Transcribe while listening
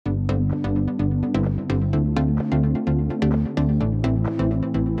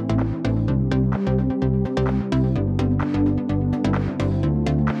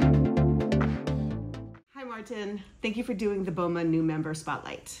Martin, thank you for doing the BOMA New Member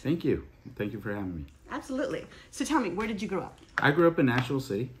Spotlight. Thank you. Thank you for having me. Absolutely. So tell me, where did you grow up? I grew up in National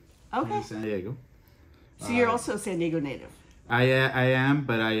City, okay, in San Diego. So you're also a San Diego native? I am,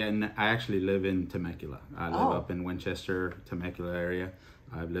 but I actually live in Temecula. I live up in Winchester, Temecula area.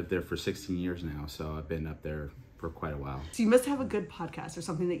 I've lived there for 16 years now, so I've been up there for quite a while. So you must have a good podcast or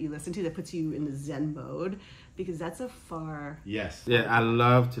something that you listen to that puts you in the Zen mode, because that's a far... Yes. Yeah, I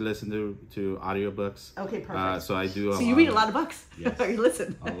love to listen to audiobooks. Okay, perfect. So I do. So you read a lot of books? Yes. Or you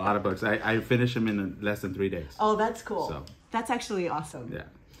listen? A lot of books. I finish them in less than 3 days. Oh, that's cool. So. That's actually awesome. Yeah.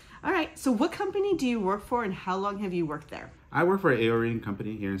 All right. So what company do you work for, and how long have you worked there? I work for a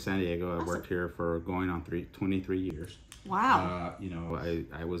company here in San Diego. Awesome. I worked here for going on 23 years. Wow.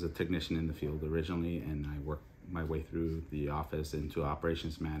 I was a technician in the field originally, and I worked my way through the office into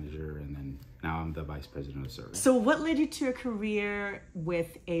operations manager, and then now I'm the vice president of service. So what led you to a career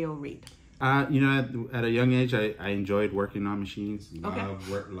with A.O. Reed? At a young age, I enjoyed working on machines. Okay.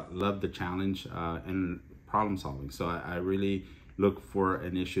 Loved the challenge and problem solving. So I really look for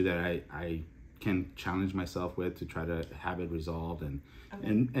an issue that I can challenge myself with to try to have it resolved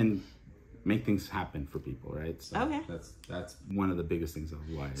and make things happen for people, right? So okay. That's one of the biggest things of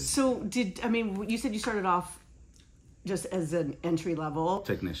why. So you said you started off just as an entry level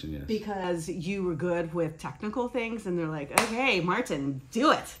technician, yes. Because you were good with technical things, and they're like, okay, Martin,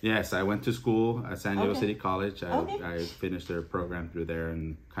 do it. Yes, I went to school at San Diego City College. I finished their program through there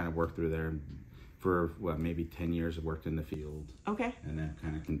and kind of worked through there for maybe 10 years. I worked in the field. Okay. And then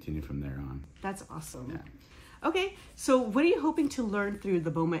kind of continued from there on. That's awesome. Yeah. Okay, so what are you hoping to learn through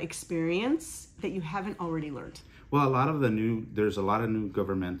the BOMA experience that you haven't already learned? Well, there's a lot of new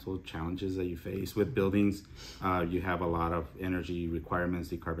governmental challenges that you face with buildings. You have a lot of energy requirements,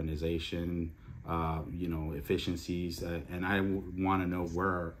 decarbonization, efficiencies, and I want to know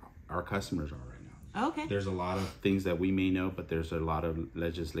where our customers are right now. Okay. There's a lot of things that we may know, but there's a lot of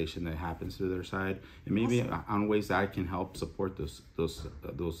legislation that happens through their side, and maybe on ways that I can help support those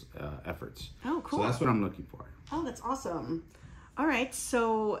efforts. Oh, cool. So that's what I'm looking for. Oh, that's awesome. All right,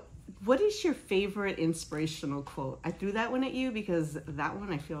 so what is your favorite inspirational quote? I threw that one at you because that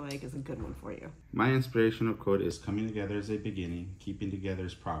one I feel like is a good one for you. My inspirational quote is coming together is a beginning, keeping together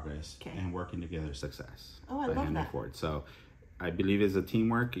is progress, and working together is success. Oh, I love that. Forward. So I believe it's a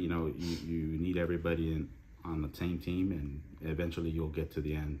teamwork. You need everybody on the same team, and eventually you'll get to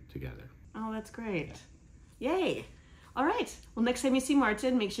the end together. Oh, that's great. Yeah. Yay. All right. Well, next time you see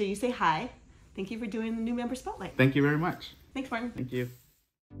Martin, make sure you say hi. Thank you for doing the New Member Spotlight. Thank you very much. Thanks, Martin. Thank you.